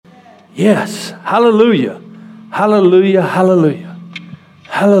Yes. Hallelujah. Hallelujah. Hallelujah.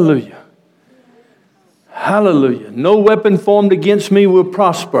 Hallelujah. Hallelujah. No weapon formed against me will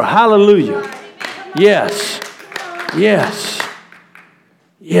prosper. Hallelujah. Yes. Yes.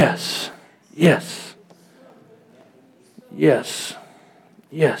 Yes. Yes. Yes.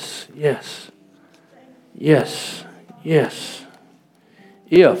 Yes. Yes. Yes.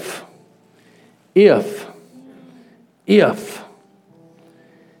 Yes.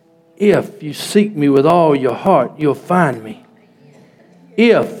 If you seek me with all your heart, you'll find me.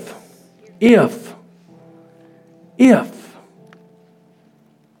 If. I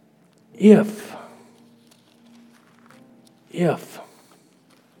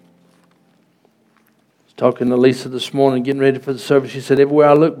was talking to Lisa this morning, getting ready for the service. She said, everywhere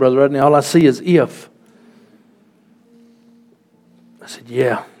I look, Brother Rodney, all I see is if. I said,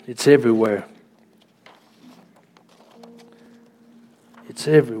 yeah, it's everywhere. It's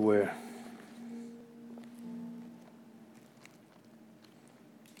everywhere.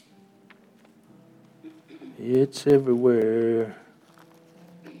 It's everywhere.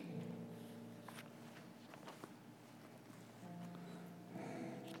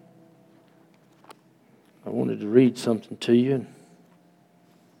 I wanted to read something to you.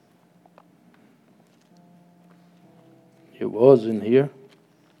 It was in here.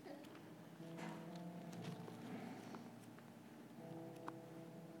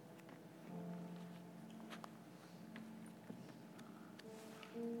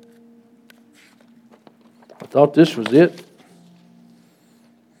 I thought this was it.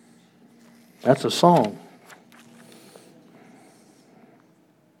 That's a song.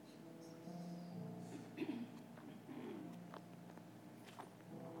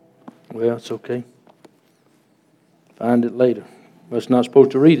 Well, it's okay. Find it later. I was not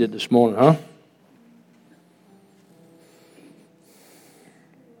supposed to read it this morning, huh?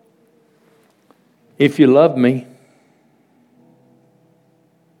 If you love me,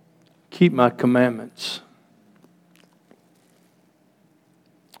 keep my commandments.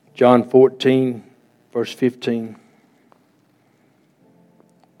 John 14, verse 15.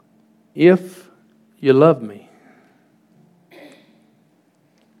 If you love me.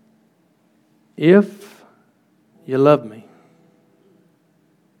 If you love me.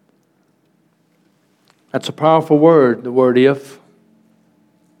 That's a powerful word, the word if.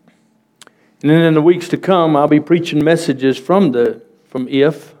 And then in the weeks to come, I'll be preaching messages from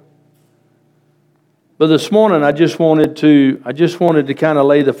if. But this morning, I just wanted to kind of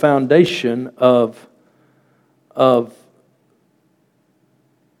lay the foundation of that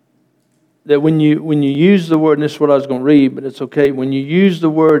when you use the word, and this is what I was going to read, but it's okay. When you use the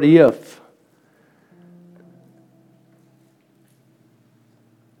word if,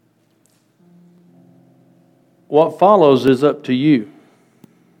 what follows is up to you.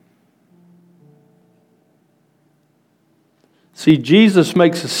 See, Jesus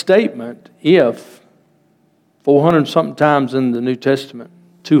makes a statement, if, 400 something times in the New Testament,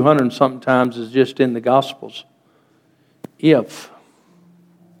 200 something times is just in the Gospels. If.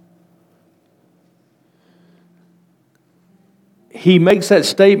 He makes that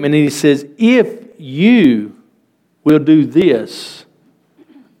statement and he says, if you will do this,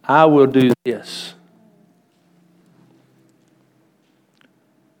 I will do this.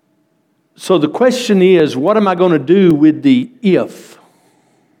 So the question is, what am I going to do with the if?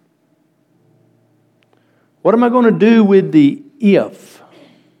 What am I going to do with the if?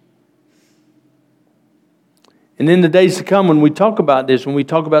 And in the days to come, when we talk about this, when we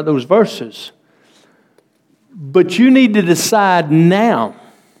talk about those verses, but you need to decide now.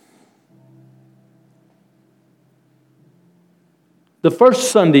 The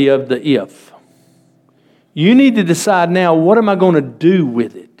first Sunday of the if. You need to decide now, what am I going to do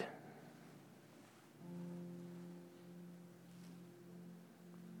with it?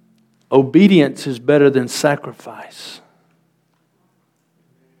 Obedience is better than sacrifice.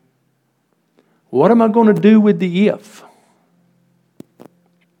 What am I going to do with the if?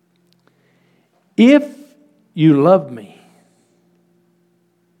 If you love me,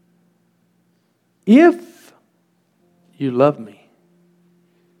 if you love me,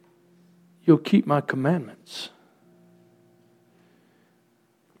 you'll keep my commandments.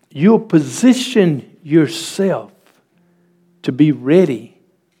 You'll position yourself to be ready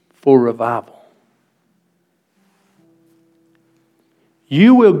for revival.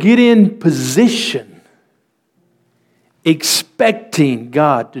 You will get in position expecting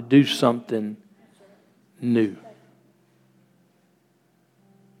God to do something new.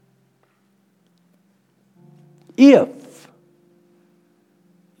 If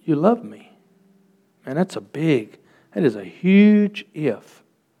you love me. Man, that is a huge if.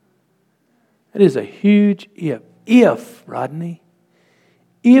 That is a huge if. If, Rodney,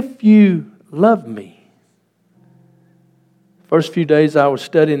 if you love me. First few days I was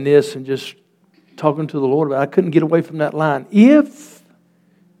studying this and just talking to the Lord about it. I couldn't get away from that line. If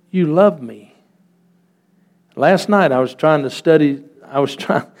you love me. Last night I was trying to study. And I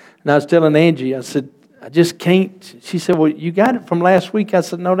was telling Angie, I said, I just can't. She said, well, you got it from last week. I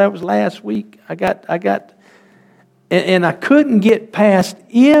said, no, that was last week. I got, and I couldn't get past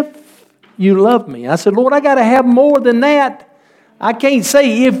if you love me. I said, Lord, I got to have more than that. I can't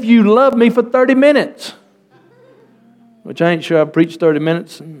say if you love me for 30 minutes. Which I ain't sure I've preached 30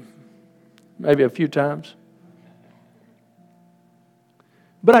 minutes, maybe a few times.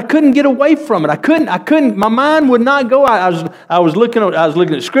 But I couldn't get away from it. I couldn't. My mind would not go. I was looking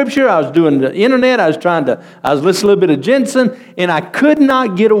at Scripture. I was doing the internet. I was listening a little bit of Jensen, and I could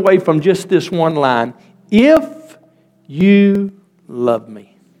not get away from just this one line: if you love me.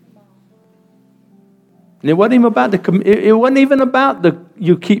 And it wasn't even about the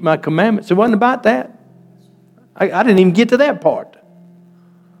you keep my commandments. It wasn't about that. I didn't even get to that part.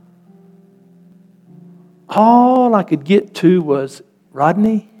 All I could get to was,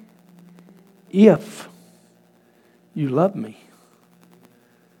 Rodney, if you love me,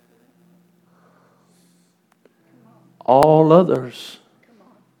 all others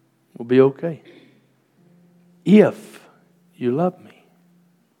will be okay. If you love me.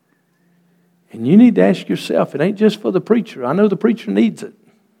 And you need to ask yourself, it ain't just for the preacher. I know the preacher needs it.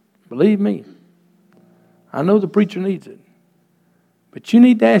 Believe me. I know the preacher needs it. But you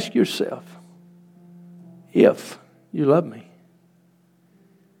need to ask yourself, if you love me.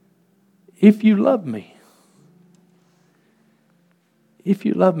 If you love me. If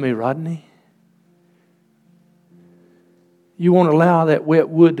you love me, Rodney, you won't allow that wet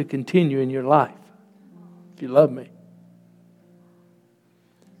wood to continue in your life. If you love me.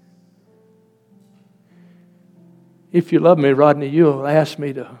 If you love me, Rodney, you'll ask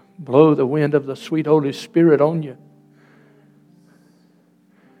me to blow the wind of the sweet Holy Spirit on you.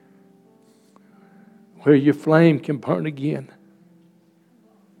 Where your flame can burn again.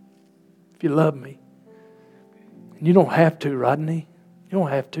 If you love me. And you don't have to, Rodney. You don't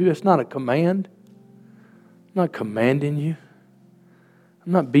have to. It's not a command. I'm not commanding you.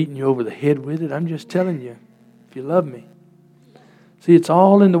 I'm not beating you over the head with it. I'm just telling you, if you love me. See, it's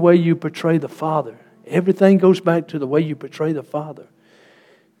all in the way you portray the Father. Everything goes back to the way you portray the Father.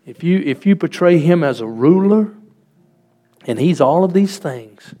 If you portray Him as a ruler, and He's all of these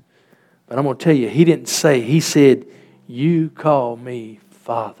things, but I'm going to tell you, He didn't say, He said, you call me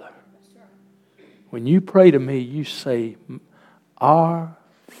Father. When you pray to me, you say, our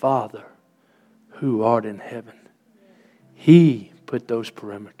Father who art in heaven. He put those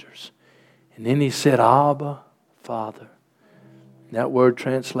perimeters. And then He said, Abba, Father. And that word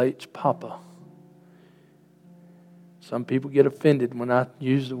translates Papa. Some people get offended when I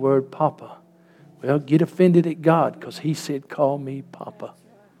use the word Papa. Well, get offended at God because He said, call me Papa.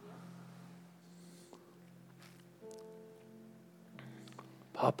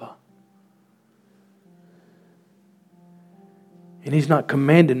 Papa. And He's not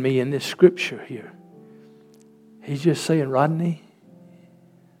commanding me in this scripture here. He's just saying, Rodney,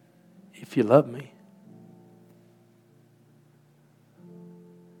 if you love me.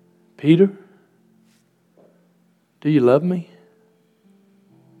 Peter, do you love me?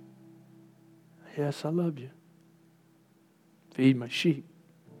 Yes, I love you. Feed my sheep.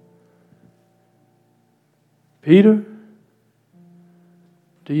 Peter,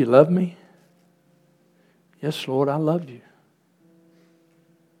 do you love me? Yes, Lord, I love you.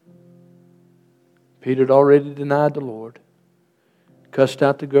 Peter had already denied the Lord, cussed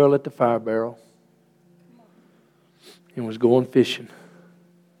out the girl at the fire barrel, and was going fishing.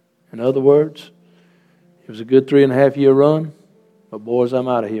 In other words, it was a good 3.5-year run, but boys, I'm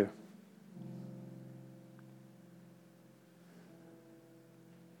out of here.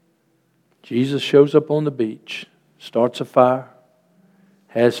 Jesus shows up on the beach, starts a fire,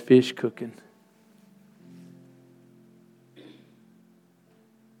 has fish cooking.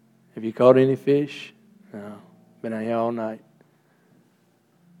 Have you caught any fish? No. Been out here all night.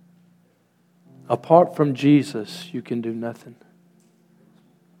 Apart from Jesus, you can do nothing.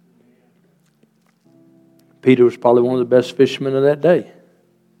 Peter was probably one of the best fishermen of that day.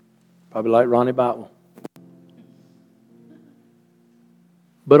 Probably like Ronnie Botwell.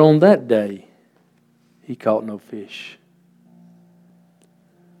 But on that day, he caught no fish.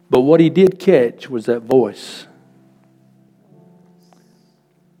 But what he did catch was that voice.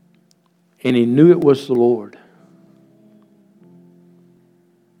 And he knew it was the Lord.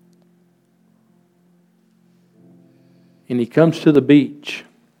 And he comes to the beach.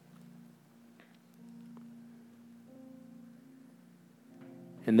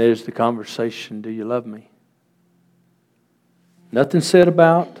 And there's the conversation, do you love me? Nothing said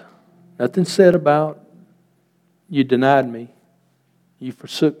about you denied me. You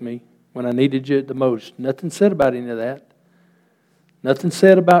forsook me when I needed you the most. Nothing said about any of that. Nothing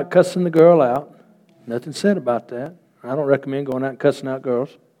said about cussing the girl out. Nothing said about that. I don't recommend going out and cussing out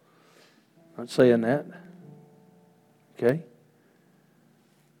girls. I'm not saying that. Okay?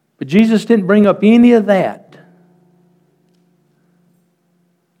 But Jesus didn't bring up any of that.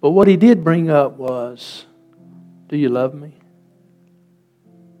 But what He did bring up was, do you love me?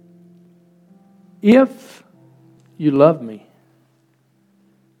 If you love me,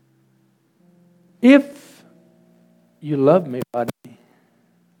 if you love me, Rodney,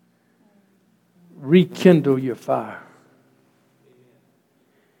 rekindle your fire.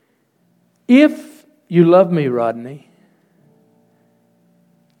 If you love me, Rodney,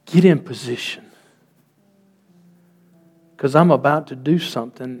 get in position. Because I'm about to do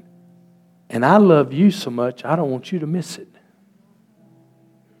something, and I love you so much, I don't want you to miss it.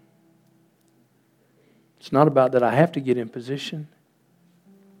 It's not about that I have to get in position.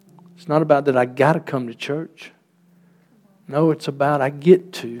 It's not about that I got to come to church. No, it's about I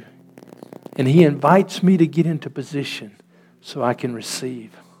get to. And He invites me to get into position so I can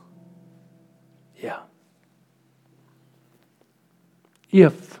receive. Yeah.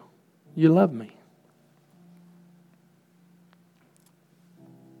 If you love me.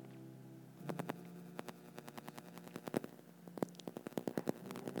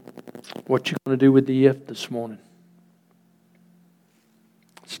 What you going to do with the if this morning?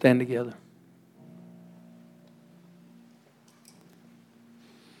 Stand together.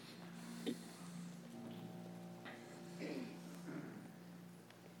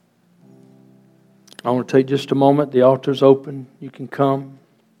 I want to take just a moment. The altar's open. You can come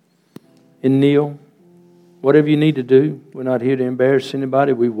and kneel. Whatever you need to do. We're not here to embarrass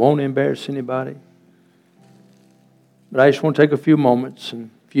anybody. We won't embarrass anybody. But I just want to take a few moments,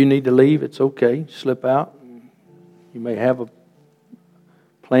 and if you need to leave, it's okay. Slip out. You may have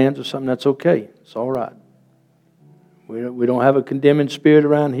plans or something. That's okay. It's all right. We don't have a condemning spirit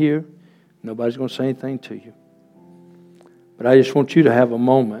around here. Nobody's going to say anything to you. But I just want you to have a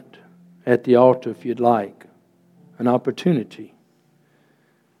moment at the altar, if you'd like, an opportunity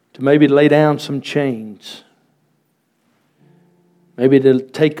to maybe lay down some chains, maybe to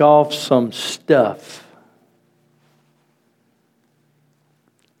take off some stuff,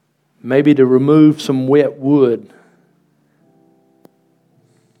 maybe to remove some wet wood,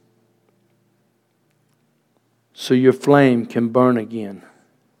 so your flame can burn again.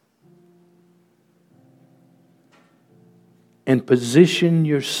 And position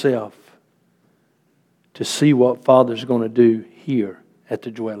yourself to see what Father's going to do here at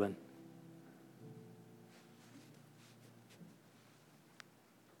the dwelling.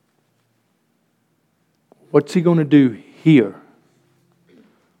 What's He going to do here?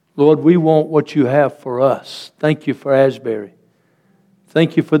 Lord, we want what you have for us. Thank you for Asbury.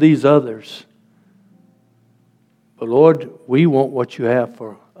 Thank you for these others. But Lord, we want what you have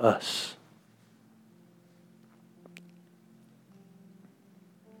for us.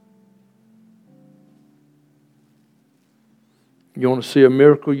 You want to see a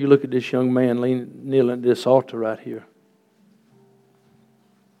miracle? You look at this young man kneeling at this altar right here.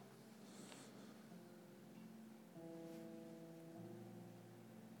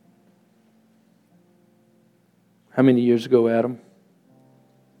 How many years ago, Adam?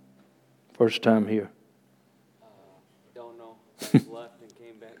 First time here. Don't know. I left and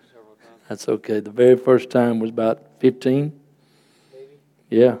came back several times. That's okay. The very first time was about 15? Maybe.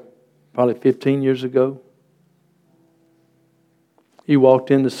 Yeah, probably 15 years ago. He walked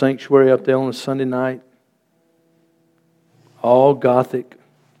in the sanctuary up there on a Sunday night. All Gothic.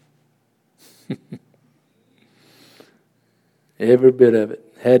 Every bit of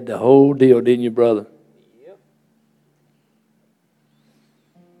it. Had the whole deal, didn't you, brother? Yep.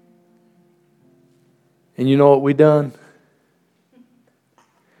 And you know what we done?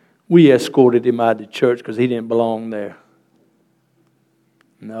 We escorted him out of the church because he didn't belong there.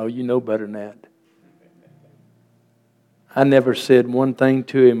 No, you know better than that. I never said one thing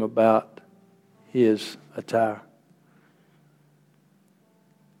to him about his attire.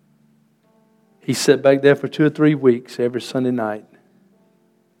 He sat back there for 2 or 3 weeks every Sunday night,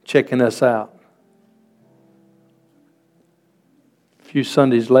 checking us out. A few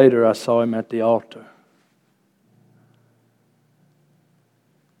Sundays later, I saw him at the altar.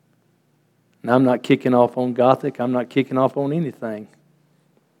 Now, I'm not kicking off on Gothic. I'm not kicking off on anything.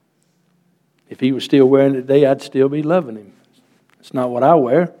 If he was still wearing it today, I'd still be loving him. It's not what I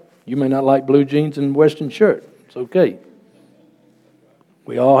wear. You may not like blue jeans and Western shirt. It's okay.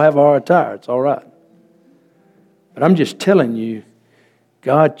 We all have our attire. It's all right. But I'm just telling you,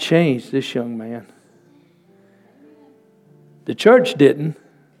 God changed this young man. The church didn't.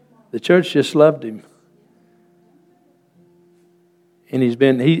 The church just loved him. And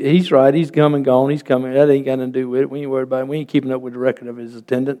he's right. He's come and gone. He's coming. That ain't got nothing to do with it. We ain't worried about it. We ain't keeping up with the record of his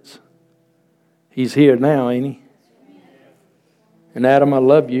attendance. He's here now, ain't he? And Adam, I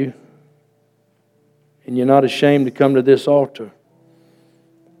love you. And you're not ashamed to come to this altar.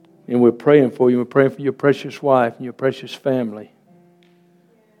 And we're praying for you. We're praying for your precious wife and your precious family.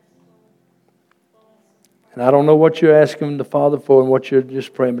 And I don't know what you're asking the Father for and what you're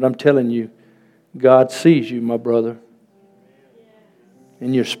just praying, but I'm telling you, God sees you, my brother.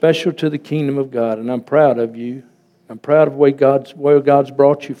 And you're special to the kingdom of God. And I'm proud of you. I'm proud of where God's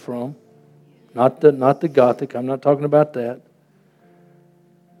brought you from. Not the Gothic. I'm not talking about that.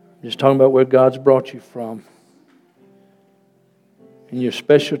 I'm just talking about where God's brought you from. And you're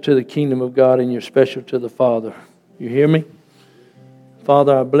special to the kingdom of God, and you're special to the Father. You hear me?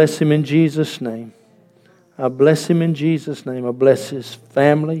 Father, I bless him in Jesus' name. I bless him in Jesus' name. I bless his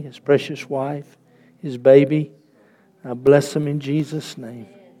family, his precious wife, his baby. I bless him in Jesus' name.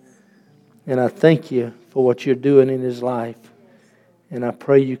 And I thank you for what you're doing in his life. And I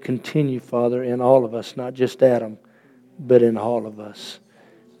pray you continue, Father, in all of us, not just Adam, but in all of us.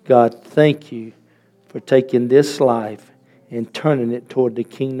 God, thank you for taking this life and turning it toward the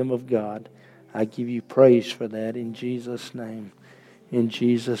kingdom of God. I give you praise for that in Jesus' name. In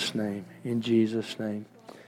Jesus' name. In Jesus' name.